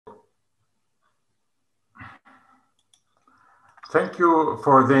Thank you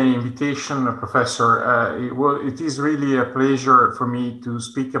for the invitation, Professor. It is really a pleasure for me to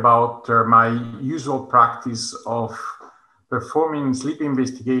speak about my usual practice of performing sleep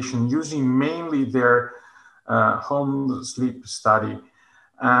investigation using mainly their home sleep study.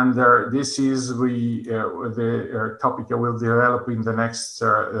 And this is the topic I will develop in the next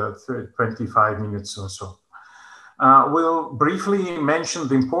 25 minutes or so. We'll briefly mention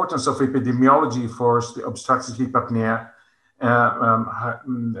the importance of epidemiology for obstructive sleep apnea. I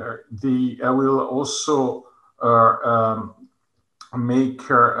will also make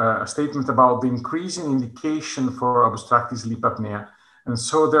a statement about the increasing indication for obstructive sleep apnea, and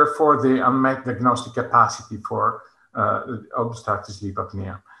so therefore the unmet diagnostic capacity for obstructive sleep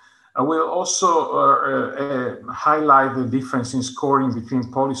apnea. I will also highlight the difference in scoring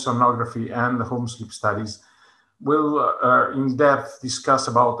between polysomnography and home sleep studies. We'll in depth discuss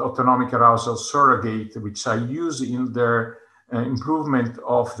about autonomic arousal surrogate, which I use in the improvement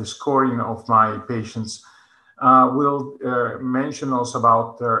of the scoring of my patients. We'll mention also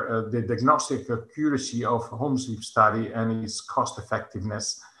about the diagnostic accuracy of home sleep study and its cost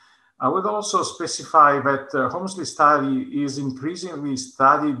effectiveness. I would also specify that home sleep study is increasingly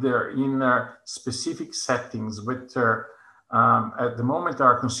studied in specific settings, which at the moment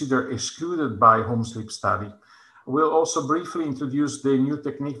are considered excluded by home sleep study. We'll also briefly introduce the new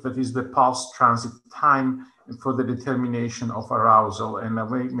technique that is the pulse transit time for the determination of arousal, and I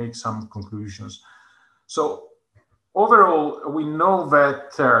will make some conclusions. So overall, we know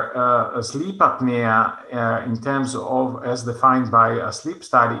that sleep apnea in terms of, as defined by a sleep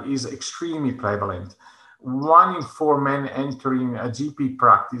study, is extremely prevalent. 1 in 4 men entering a GP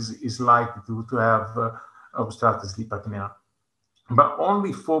practice is likely to have obstructive sleep apnea, but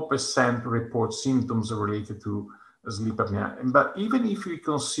only 4% report symptoms related to sleep apnea. But even if we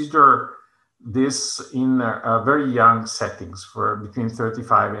consider this in very young settings for between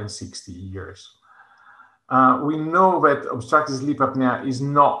 35 and 60 years, we know that obstructive sleep apnea is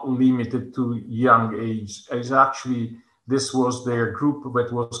not limited to young age. It's actually, this was the group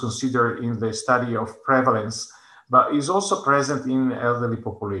that was considered in the study of prevalence, but is also present in elderly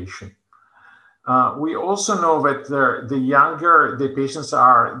population. We also know that the younger the patients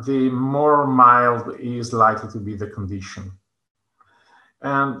are, the more mild is likely to be the condition.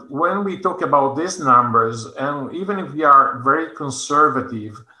 And when we talk about these numbers, and even if we are very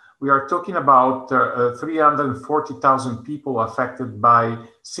conservative, we are talking about 340,000 people affected by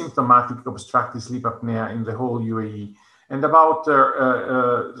symptomatic obstructive sleep apnea in the whole UAE, and about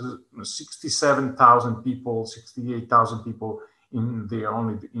 67,000 people, 68,000 people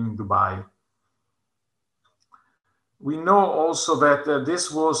only in Dubai. We know also that this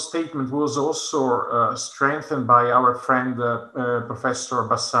statement was also strengthened by our friend, Professor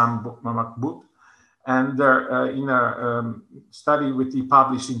Bassam Mahmoud, and in a study which he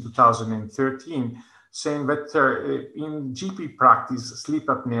published in 2013, saying that in GP practice, sleep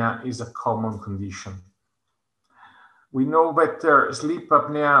apnea is a common condition. We know that sleep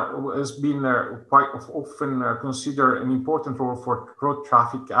apnea has been quite often considered an important role for road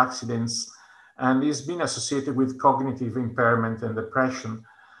traffic accidents, and is been associated with cognitive impairment and depression.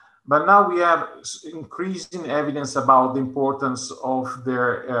 But now we have increasing evidence about the importance of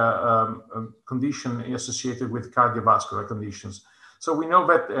their condition associated with cardiovascular conditions. So we know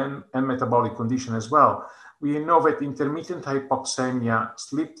that, and metabolic condition as well. We know that intermittent hypoxemia,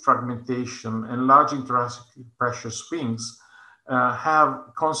 sleep fragmentation, and large intrathoracic pressure swings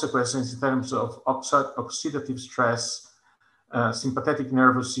have consequences in terms of oxidative stress, sympathetic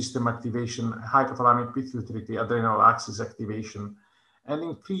nervous system activation, hypothalamic pituitary adrenal axis activation, and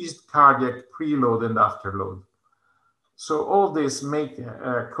increased cardiac preload and afterload. So all this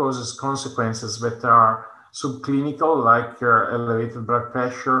causes consequences that are subclinical, like elevated blood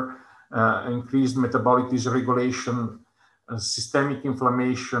pressure, increased metabolic dysregulation, systemic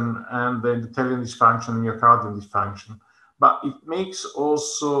inflammation, and endothelial dysfunction, myocardial dysfunction. But it makes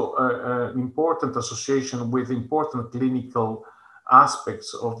also an important association with important clinical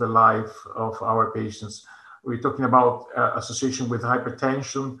aspects of the life of our patients. We're talking about association with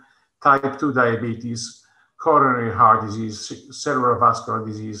hypertension, type 2 diabetes, coronary heart disease, cerebrovascular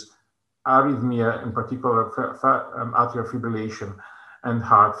disease, arrhythmia, in particular atrial fibrillation, and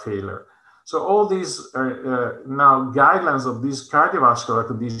heart failure. So all these now guidelines of this cardiovascular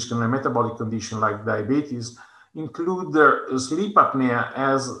condition and metabolic condition like diabetes include sleep apnea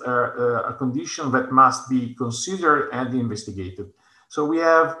as a condition that must be considered and investigated. So we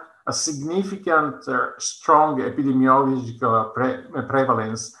have a significant, strong epidemiological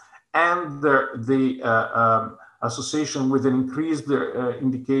prevalence and the association with an increased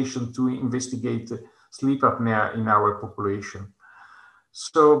indication to investigate sleep apnea in our population.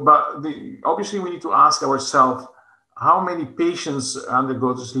 So, but obviously we need to ask ourselves, how many patients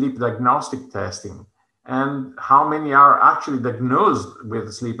undergo sleep diagnostic testing, and how many are actually diagnosed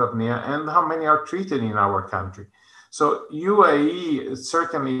with sleep apnea, and how many are treated in our country. So UAE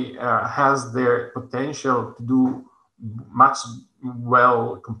certainly has their potential to do much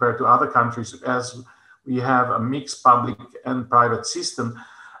well compared to other countries, as we have a mixed public and private system.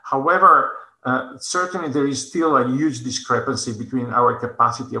 However, certainly there is still a huge discrepancy between our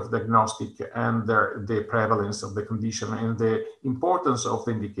capacity of diagnostic and the prevalence of the condition and the importance of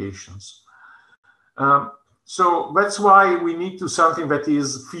the indications. So that's why we need to something that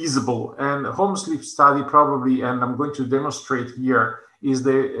is feasible, and home sleep study probably, and I'm going to demonstrate here, is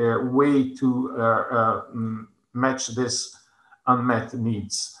the way to match this unmet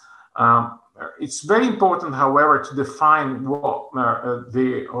needs. It's very important, however, to define what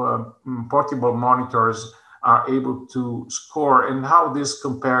the portable monitors are able to score and how this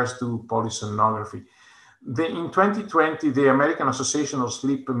compares to polysomnography. In 2020, the American Association of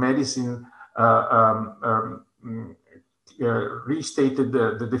Sleep Medicine restated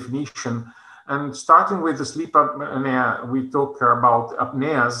the definition, and starting with the sleep apnea, we talk about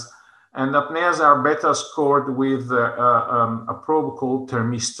apneas, and apneas are better scored with a probe called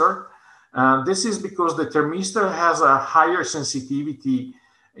thermistor. This is because the thermistor has a higher sensitivity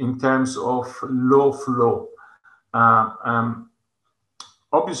in terms of low flow.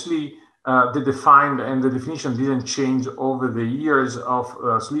 Obviously, the definition didn't change over the years of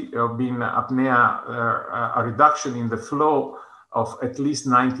being apnea, a reduction in the flow of at least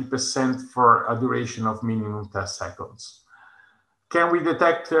 90% for a duration of minimum 10 seconds. Can we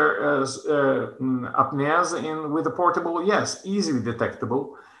detect apneas with a portable? Yes, easily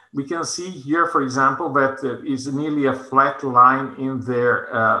detectable. We can see here, for example, that is nearly a flat line in their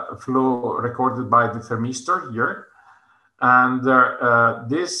flow recorded by the thermistor here. And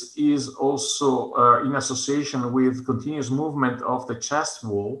this is also in association with continuous movement of the chest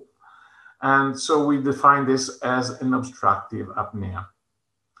wall. And so we define this as an obstructive apnea.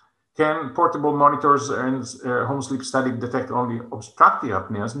 Can portable monitors and home sleep study detect only obstructive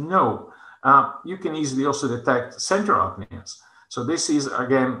apneas? No. You can easily also detect central apneas. So this is,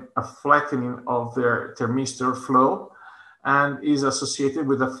 again, a flattening of their thermistor flow, and is associated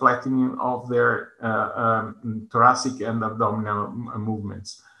with a flattening of their thoracic and abdominal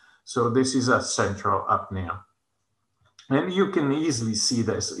movements. So this is a central apnea. And you can easily see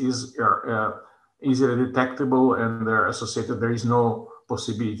this is easily detectable, and they're associated. There is no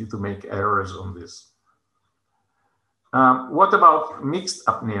possibility to make errors on this. What about mixed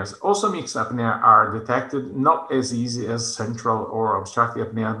apneas? Also, mixed apnea are detected, not as easy as central or obstructive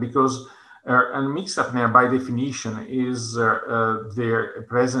apnea, because and mixed apnea, by definition, is the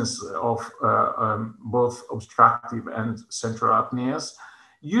presence of both obstructive and central apneas.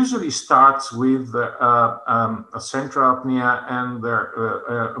 Usually starts with a central apnea, and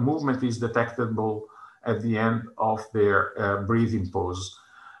a movement is detectable at the end of their breathing pause.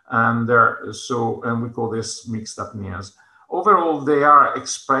 And we call this mixed apneas. Overall, they are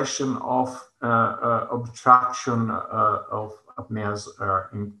expression of obstruction of apneas,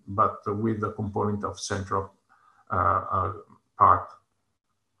 but with the component of central part.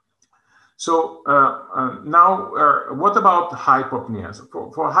 So now, what about hypopneas?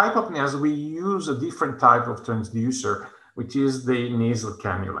 For hypopneas, we use a different type of transducer, which is the nasal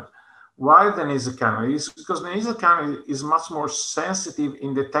cannula. Why the nasal cannula? It's because the nasal cannula is much more sensitive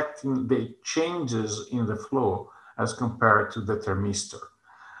in detecting the changes in the flow as compared to the thermistor.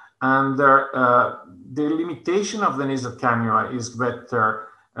 And the limitation of the nasal cannula is that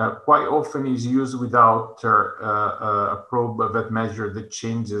quite often is used without a probe that measures the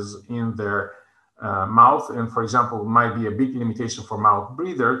changes in their mouth. And for example, might be a big limitation for mouth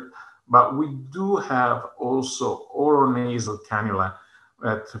breather, but we do have also oral nasal cannula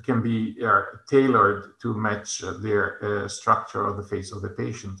that can be tailored to match their structure of the face of the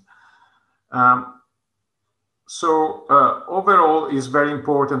patient. So overall, it's very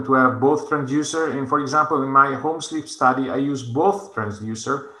important to have both transducer. And for example, in my home sleep study, I use both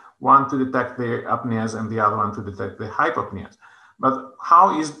transducer, one to detect the apneas and the other one to detect the hypopneas. But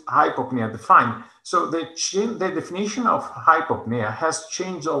how is hypopnea defined? So the definition of hypopnea has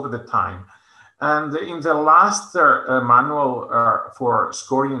changed over the time. And in the last manual for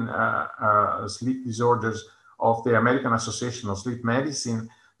scoring sleep disorders of the American Association of Sleep Medicine,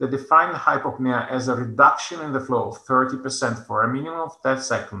 they define hypopnea as a reduction in the flow of 30% for a minimum of 10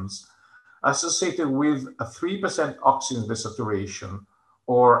 seconds, associated with a 3% oxygen desaturation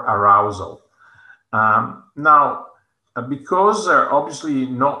or arousal. Now, because obviously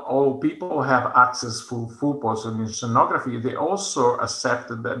not all people have access to full pulse sonography, they also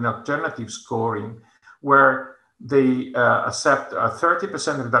accepted an alternative scoring where they accept a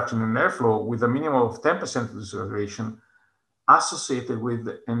 30% reduction in airflow with a minimum of 10% desaturation associated with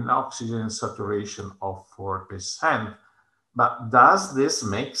an oxygen saturation of 4%. But does this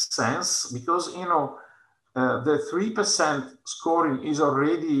make sense? Because, you know, the 3% scoring is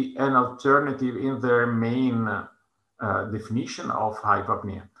already an alternative in their main definition of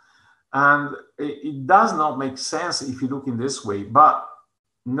hypopnea. And it does not make sense if you look in this way, but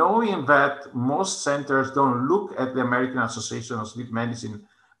knowing that most centers don't look at the American Association of Sleep Medicine,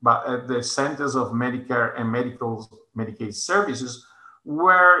 but at the Centers of Medicare and Medicaid Services,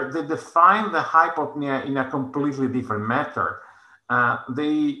 where they define the hypopnea in a completely different matter.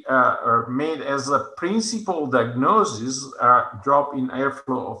 They are made as a principal diagnosis, drop in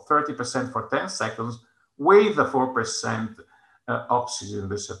airflow of 30% for 10 seconds with a 4% oxygen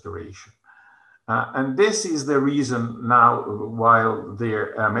desaturation. And this is the reason now why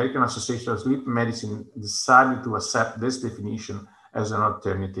the American Association of Sleep Medicine decided to accept this definition as an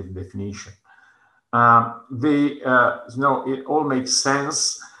alternative definition. It all makes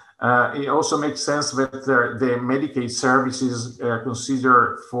sense. It also makes sense that the Medicaid services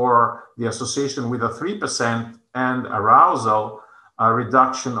consider for the association with a 3% and arousal a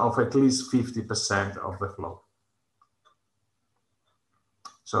reduction of at least 50% of the flow.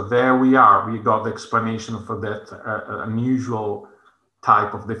 So there we are. We got the explanation for that unusual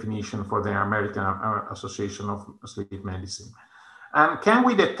type of definition for the American Association of Sleep Medicine. And can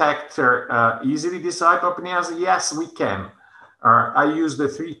we detect easily these hypopneas? Yes, we can. I use the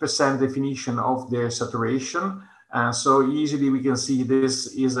 3% definition of the saturation. So easily we can see this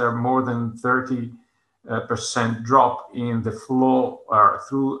is a more than 30% drop in the flow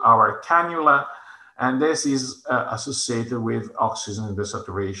through our cannula. And this is associated with oxygen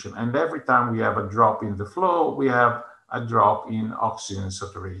desaturation. And every time we have a drop in the flow, we have a drop in oxygen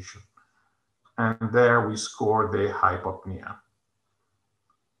saturation. And there we score the hypopnea.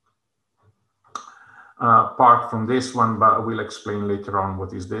 Apart from this one, but I will explain later on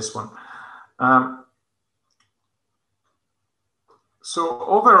what is this one. So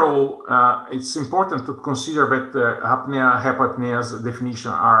overall, it's important to consider that hypopnea's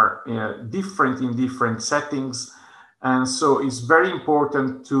definition are different in different settings. And so it's very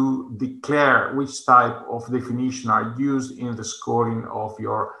important to declare which type of definition are used in the scoring of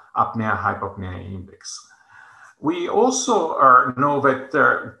your apnea-hypopnea index. We also know that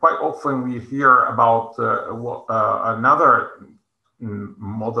quite often we hear about another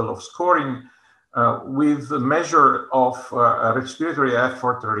model of scoring with the measure of respiratory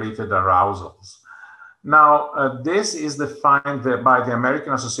effort-related arousals. Now, this is defined by the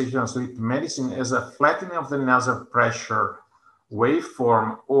American Association of Sleep Medicine as a flattening of the nasal pressure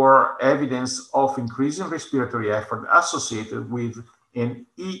waveform or evidence of increasing respiratory effort associated with an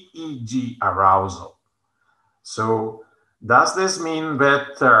EEG arousal. So does this mean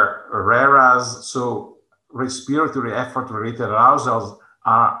that whereas respiratory effort-related arousals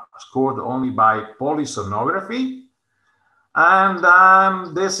are scored only by polysomnography?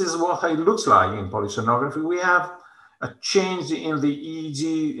 And this is what it looks like in polysomnography. We have a change in the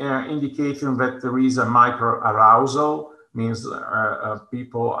EEG indicating that there is a microarousal, means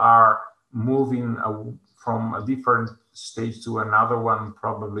people are moving from a different stage to another one.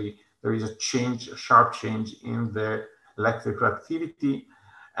 Probably there is a change, a sharp change in the electrical activity.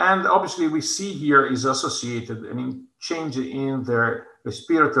 And obviously we see here is associated a change in the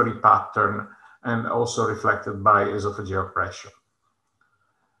respiratory pattern and also reflected by esophageal pressure.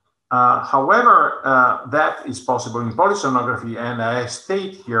 However, that is possible in polysomnography, and I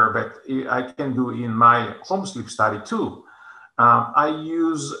state here that I can do in my home sleep study too. I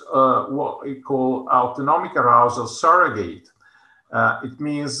use what we call autonomic arousal surrogate. It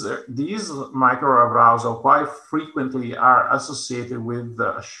means these microarousal quite frequently are associated with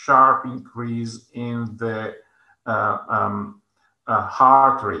a sharp increase in the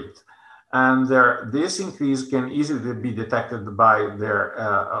heart rate. And this increase can easily be detected by their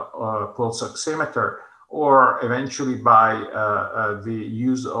pulse oximeter or eventually by the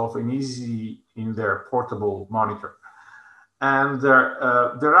use of an ECG in their portable monitor. And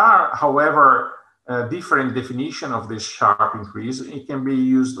there are, however, different definition of this sharp increase. It can be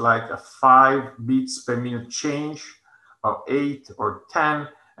used like a 5 beats per minute change, or 8 or 10.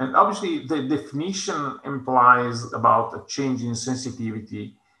 And obviously the definition implies about a change in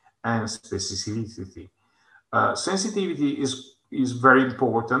sensitivity and specificity. Sensitivity is very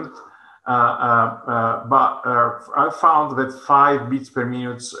important, but I found that 5 beats per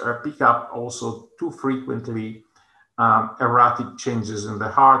minute pick up also too frequently erratic changes in the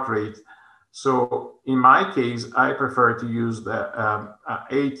heart rate. So in my case, I prefer to use the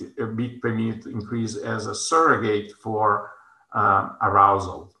 8 beat per minute increase as a surrogate for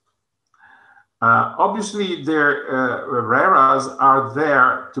arousal. Obviously, their RERAs are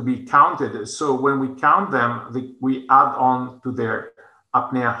there to be counted. So when we count them, we add on to their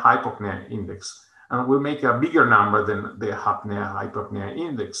apnea-hypopnea index. And we'll make a bigger number than the apnea-hypopnea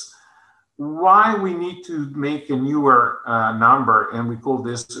index. Why we need to make a newer number, and we call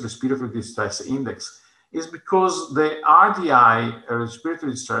this respiratory distress index, is because the RDI,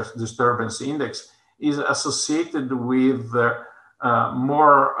 respiratory distress disturbance index, is associated with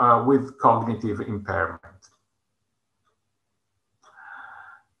more with cognitive impairment.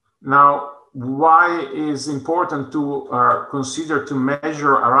 Now, why is important to consider to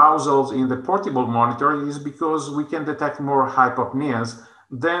measure arousals in the portable monitor is because we can detect more hypopneas,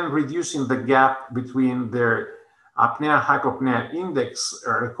 then reducing the gap between their apnea-hypopnea index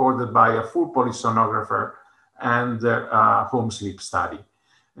recorded by a full polysonographer and the home sleep study.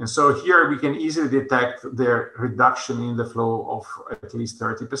 And so here we can easily detect the reduction in the flow of at least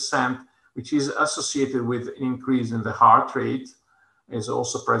 30%, which is associated with an increase in the heart rate, is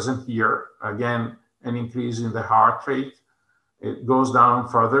also present here. Again, an increase in the heart rate. It goes down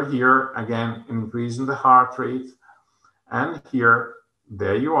further here, again, an increase in the heart rate. And here,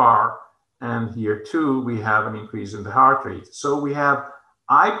 there you are. And here too, we have an increase in the heart rate. So we have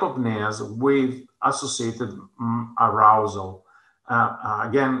hypopneas with associated arousal.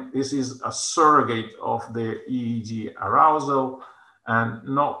 Again, this is a surrogate of the EEG arousal, and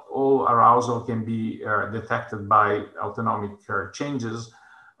not all arousal can be detected by autonomic changes,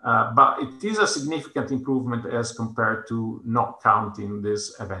 but it is a significant improvement as compared to not counting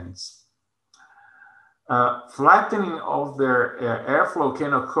these events. Flattening of their airflow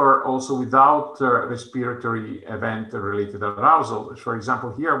can occur also without respiratory event-related arousal. For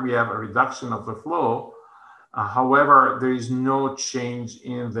example, here we have a reduction of the flow. However, there is no change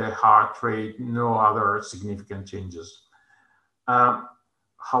in the heart rate, no other significant changes.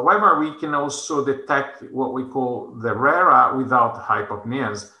 However, we can also detect what we call the RERA without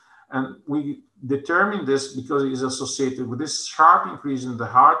hypopneas. And we determine this because it is associated with this sharp increase in the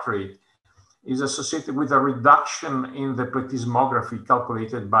heart rate, is associated with a reduction in the plethysmography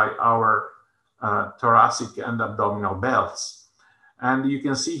calculated by our thoracic and abdominal belts. And you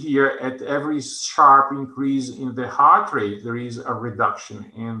can see here at every sharp increase in the heart rate, there is a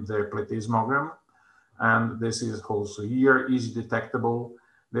reduction in the plethysmogram. And this is also here, easy detectable.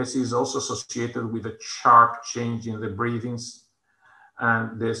 This is also associated with a sharp change in the breathings.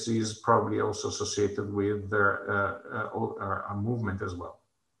 And this is probably also associated with their movement as well.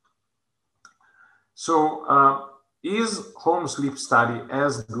 So is home sleep study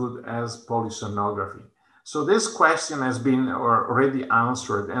as good as polysomnography? So this question has been already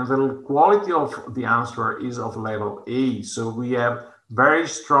answered, and the quality of the answer is of level A. So we have very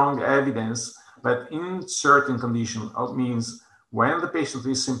strong evidence that in certain conditions, it means when the patient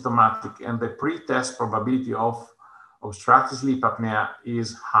is symptomatic and the pre-test probability of obstructive sleep apnea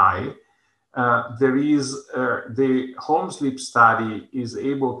is high, the home sleep study is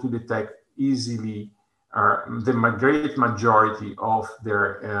able to detect easily the great majority of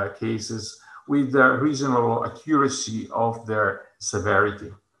their cases with the reasonable accuracy of their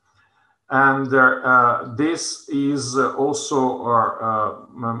severity. And this is also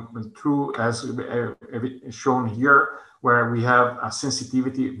true as shown here, where we have a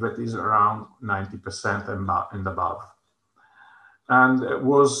sensitivity that is around 90% and above. And it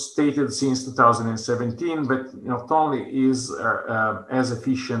was stated since 2017, but not only is as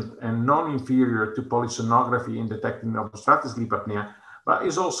efficient and non-inferior to polysomnography in detecting obstructive sleep apnea, but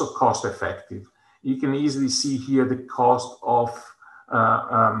is also cost effective. You can easily see here the cost of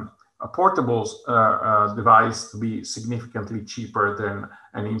a portable device to be significantly cheaper than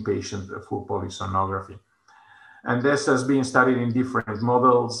an inpatient full polysomnography. And this has been studied in different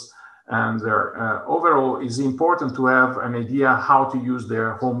models. And overall, it's important to have an idea how to use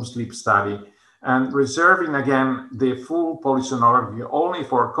their home sleep study, and reserving again the full polysomnography only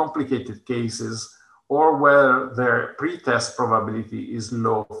for complicated cases or where their pre-test probability is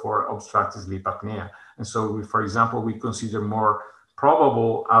low for obstructive sleep apnea. And so, for example, we consider more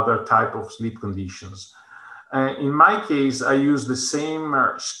probable other type of sleep conditions. In my case, I use the same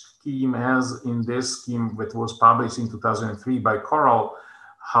scheme as in this scheme that was published in 2003 by Coral.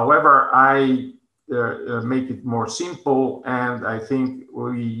 However, I make it more simple, and I think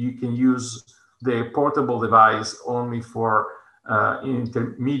you can use the portable device only for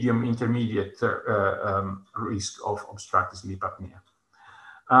intermediate risk of obstructive sleep apnea.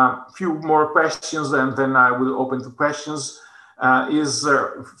 Few more questions, and then I will open to questions. Is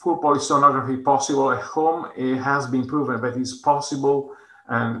full polysonography possible at home? It has been proven that it's possible,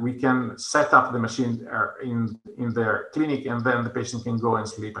 and we can set up the machine in their clinic, and then the patient can go and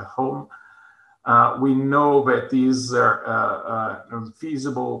sleep at home. We know that it is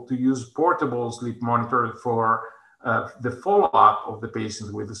feasible to use portable sleep monitor for the follow-up of the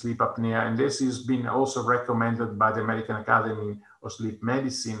patient with the sleep apnea, and this has been also recommended by the American Academy of Sleep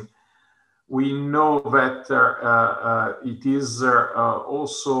Medicine. We know that it is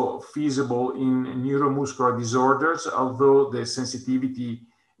also feasible in neuromuscular disorders, although the sensitivity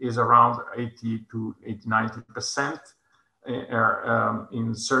is around 80 to 90%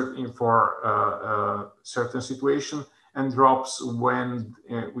 in certain certain situations, and drops when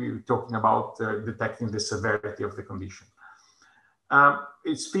we're talking about detecting the severity of the condition.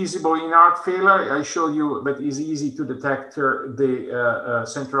 It's feasible in heart failure. I showed you that it's easy to detect the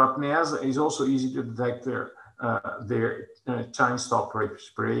central apneas. It's also easy to detect their time stop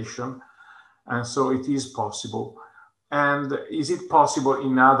respiration. And so it is possible. And is it possible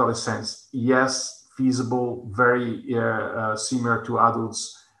in adolescents? Yes, feasible, very similar to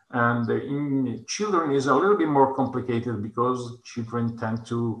adults. And in children is a little bit more complicated because children tend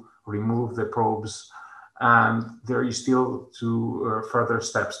to remove the probes, and there is still further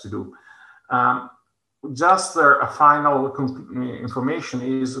steps to do. Just a final information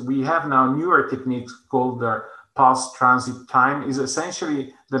is we have now newer techniques called the pulse transit time. Is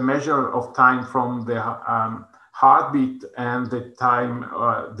essentially the measure of time from the heartbeat and the time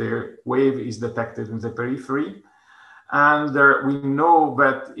the wave is detected in the periphery. And we know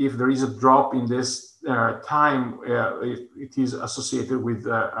that if there is a drop in this time, it is associated with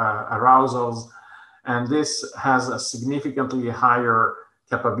arousals. And this has a significantly higher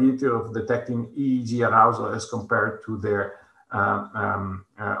capability of detecting EEG arousal as compared to their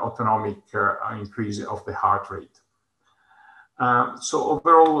autonomic increase of the heart rate. So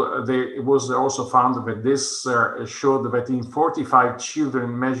overall, it was also found that this showed that in 45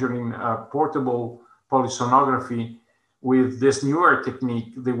 children measuring portable polysonography with this newer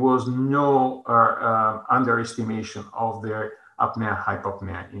technique, there was no underestimation of their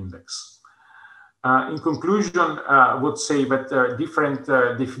apnea-hypopnea index. In conclusion, I would say that different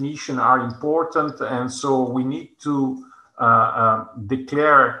definitions are important, and so we need to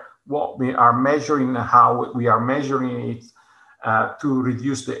declare what we are measuring and how we are measuring it to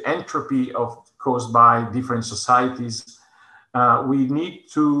reduce the entropy caused by different societies. We need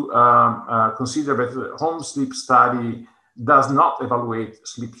to consider that the home sleep study does not evaluate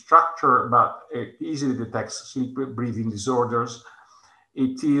sleep structure, but it easily detects sleep breathing disorders.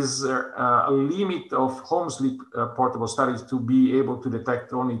 It is a limit of home sleep portable studies to be able to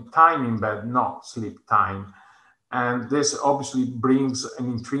detect only time in bed, not sleep time. And this obviously brings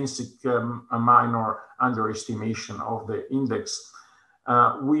an intrinsic minor underestimation of the index.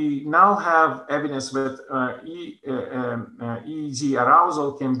 We now have evidence that EEG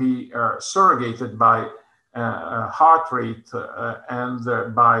arousal can be surrogated by heart rate and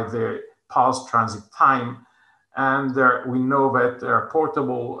by the pulse transit time. And we know that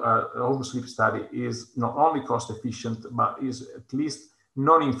portable home sleep study is not only cost efficient, but is at least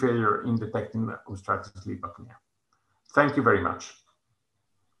non-inferior in detecting obstructive sleep apnea. Thank you very much.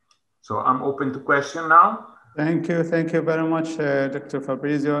 So I'm open to question now. Thank you very much, Dr.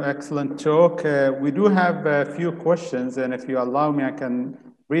 Fabrizio. Excellent talk. We do have a few questions, and if you allow me, I can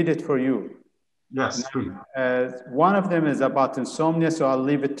read it for you. Yes, please. One of them is about insomnia, so I'll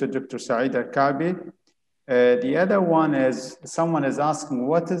leave it to Dr. Saeed Al-Kaabi. The other one is, someone is asking,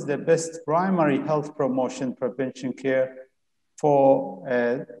 what is the best primary health promotion prevention care for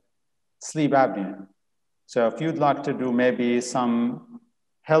sleep apnea? So if you'd like to do maybe some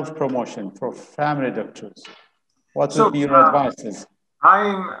health promotion for family doctors, what would be your advices?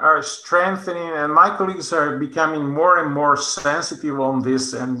 I'm strengthening, and my colleagues are becoming more and more sensitive on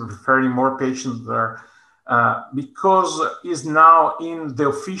this and referring more patients there. Because is now in the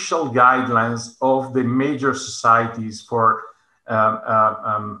official guidelines of the major societies for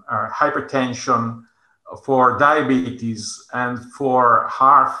hypertension, for diabetes, and for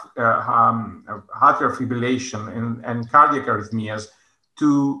heart fibrillation and cardiac arrhythmias,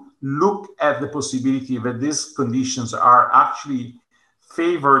 to look at the possibility that these conditions are actually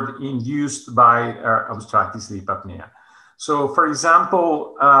favored, induced by obstructive sleep apnea. So, for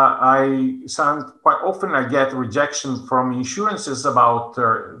example, quite often I get rejection from insurances about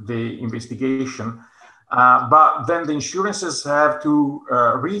the investigation, but then the insurances have to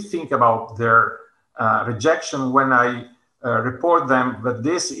rethink about their rejection when I report them that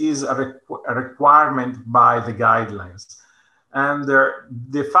this is a requirement by the guidelines. And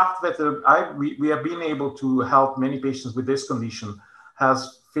the fact that we have been able to help many patients with this condition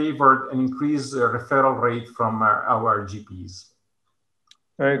has favored an increased referral rate from our GPs.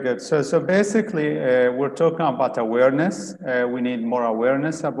 Very good. So basically, we're talking about awareness. We need more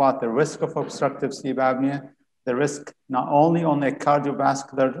awareness about the risk of obstructive sleep apnea, the risk not only on the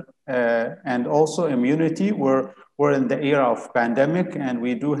cardiovascular and also immunity. We're in the era of pandemic, and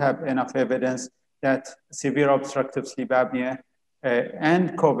we do have enough evidence that severe obstructive sleep apnea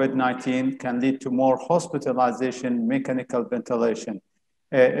and COVID-19 can lead to more hospitalization, mechanical ventilation.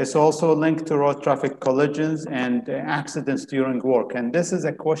 It's also linked to road traffic collisions and accidents during work. And this is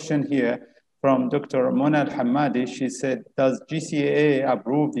a question here from Dr. Mona Al-Hammadi. She said, does GCAA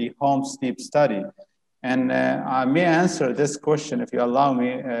approve the home sleep study? And I may answer this question if you allow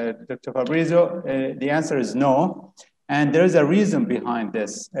me, Dr. Fabrizio. The answer is no. And there is a reason behind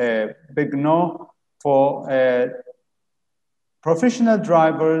this. Big no for professional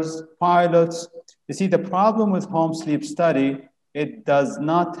drivers, pilots. You see, the problem with home sleep study, it does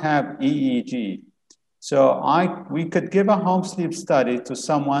not have EEG. So we could give a home sleep study to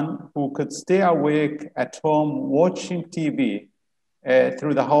someone who could stay awake at home watching TV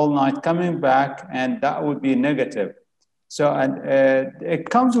through the whole night, coming back, and that would be negative. So it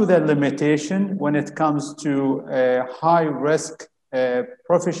comes with a limitation when it comes to a high-risk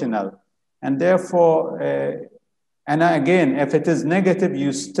professional. And therefore, and again, if it is negative,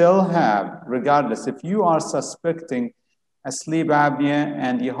 you still have, regardless, if you are suspecting a sleep apnea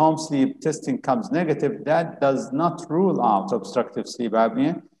and the home sleep testing comes negative, that does not rule out obstructive sleep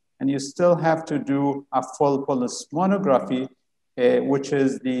apnea. And you still have to do a full pulse sonography, which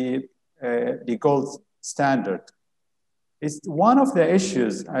is the gold standard. It's one of the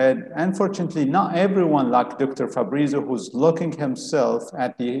issues. Unfortunately, not everyone like Dr. Fabrizio, who's looking himself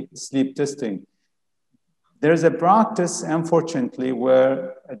at the sleep testing. There's a practice, unfortunately,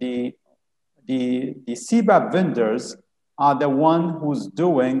 where the CPAP vendors are the one who's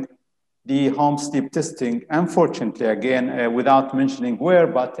doing the home sleep testing. Unfortunately, again, without mentioning where,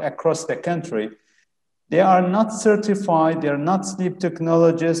 but across the country, they are not certified, they're not sleep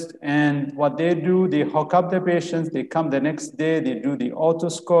technologists, and what they do, they hook up the patients, they come the next day, they do the auto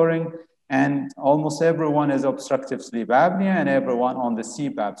scoring, and almost everyone is obstructive sleep apnea and everyone on the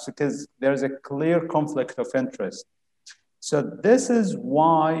CPAPs because there's a clear conflict of interest. So this is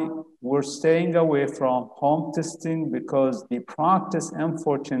why we're staying away from home testing, because the practice,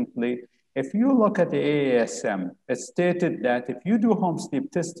 unfortunately, if you look at the AASM, it stated that if you do home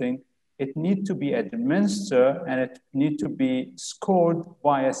sleep testing, it needs to be administered and it needs to be scored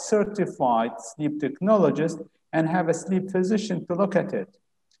by a certified sleep technologist and have a sleep physician to look at it.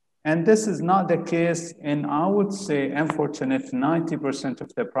 And this is not the case in, I would say, unfortunately, 90%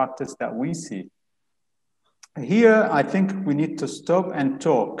 of the practice that we see. Here, I think we need to stop and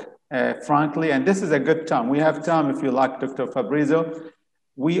talk, frankly, and this is a good time. We have time, if you like, Dr. Fabrizio.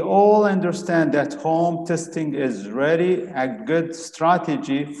 We all understand that home testing is really a good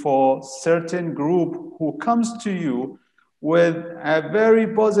strategy for certain group who comes to you with a very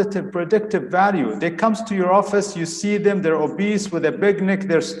positive predictive value. They come to your office, you see them, they're obese with a big neck,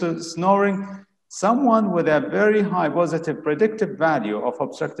 they're snoring. Someone with a very high positive predictive value of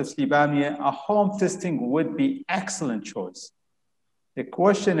obstructive sleep apnea, a home testing would be excellent choice. The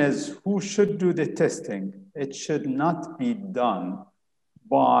question is, who should do the testing? It should not be done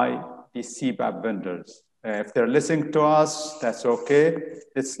by the CPAP vendors. If they're listening to us, that's okay.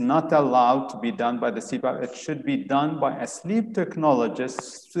 It's not allowed to be done by the CPAP. It should be done by a sleep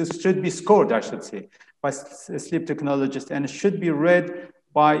technologist. It should be scored, I should say, by a sleep technologist, and it should be read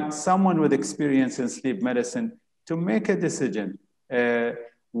by someone with experience in sleep medicine to make a decision.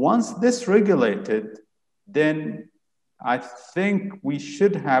 Once this regulated, then I think we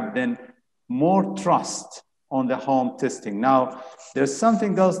should have then more trust on the home testing. Now, there's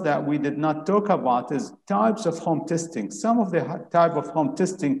something else that we did not talk about is types of home testing. Some of the type of home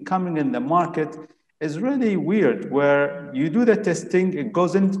testing coming in the market is really weird, where you do the testing, it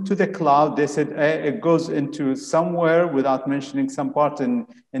goes into the cloud. They said it goes into somewhere without mentioning some part in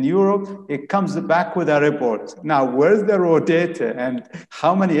Europe. It comes back with a report. Now, where's the raw data and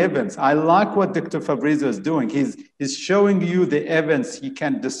how many events? I like what Dr. Fabrizio is doing. He's showing you the events he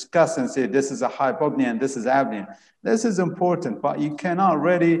can discuss and say, this is a hypopnea and this is apnea. This is important, but you cannot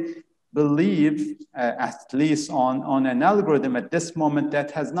really believe, at least on an algorithm at this moment that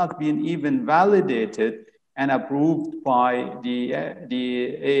has not been even validated and approved by the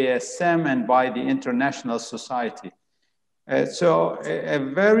ASM and by the international society. So a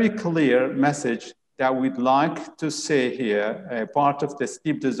very clear message that we'd like to say here, a part of the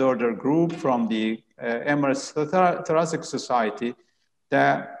sleep disorder group from the Emirates Thoracic Society,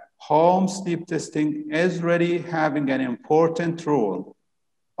 that home sleep testing is really having an important role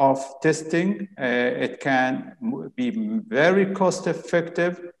of testing. It can be very cost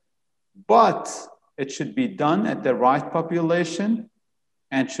effective, but it should be done at the right population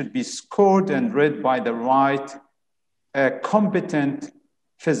and should be scored and read by the right competent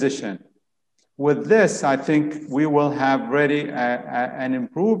physician. With this, I think we will have ready an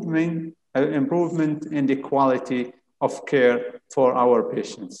improvement in the quality of care for our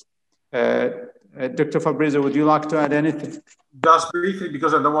patients. Dr. Fabrizio, would you like to add anything? Just briefly,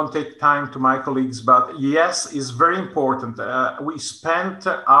 because I don't want to take time to my colleagues, but yes, it's very important. We spent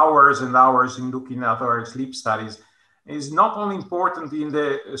hours and hours in looking at our sleep studies. It's not only important in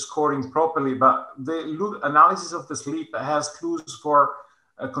the scoring properly, but the analysis of the sleep has clues for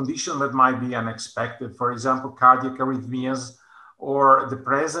a condition that might be unexpected. For example, cardiac arrhythmias, or the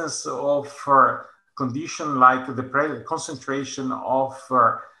presence of condition like the concentration of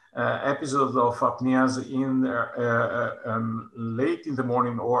episodes of apneas in late in the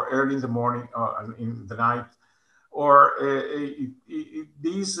morning or early in the morning or in the night, or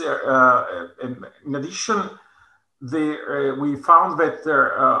these. In addition, we found that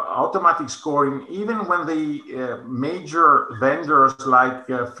automatic scoring, even when the major vendors like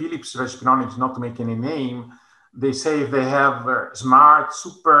Philips Respironics, not to make any name, they say they have smart,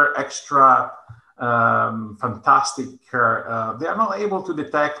 super, extra, fantastic. They are not able to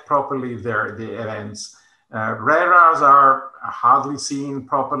detect properly the events. RERAs are hardly seen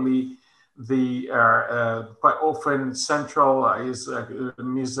properly. The quite often central is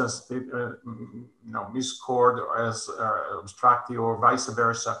misscored as obstructive or vice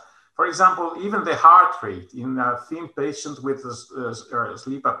versa. For example, even the heart rate in thin patients with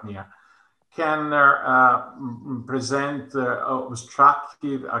sleep apnea can present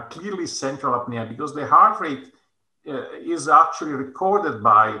obstructive, clearly central apnea, because the heart rate is actually recorded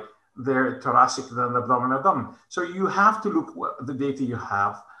by the thoracic and abdominal. So you have to look at the data you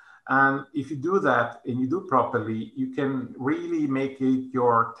have. And if you do that and you do properly, you can really make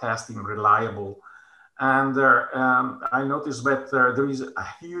your testing reliable. And I noticed that there is a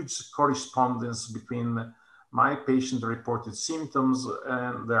huge correspondence between my patient-reported symptoms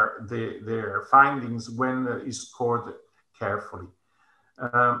and their findings when it's scored carefully.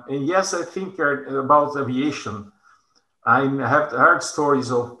 And yes, I think about aviation. I have heard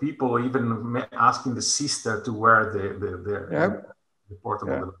stories of people even asking the sister to wear the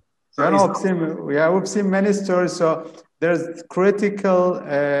portable device. So we've seen many stories. So there's critical,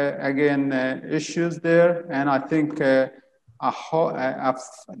 issues there. And I think the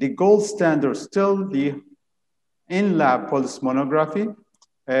gold standard still the in-lab pulmonography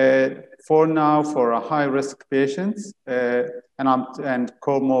for now for high-risk patients and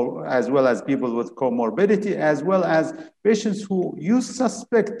as well as people with comorbidity, as well as patients who you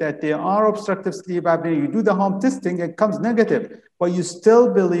suspect that they are obstructive sleep apnea. You do the home testing, it comes negative, but you still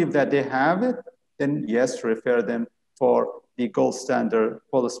believe that they have it, then yes, refer them for the gold standard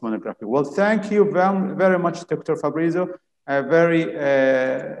pulmonography. Well, thank you very much, Dr. Fabrizio. A very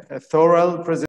thorough presentation.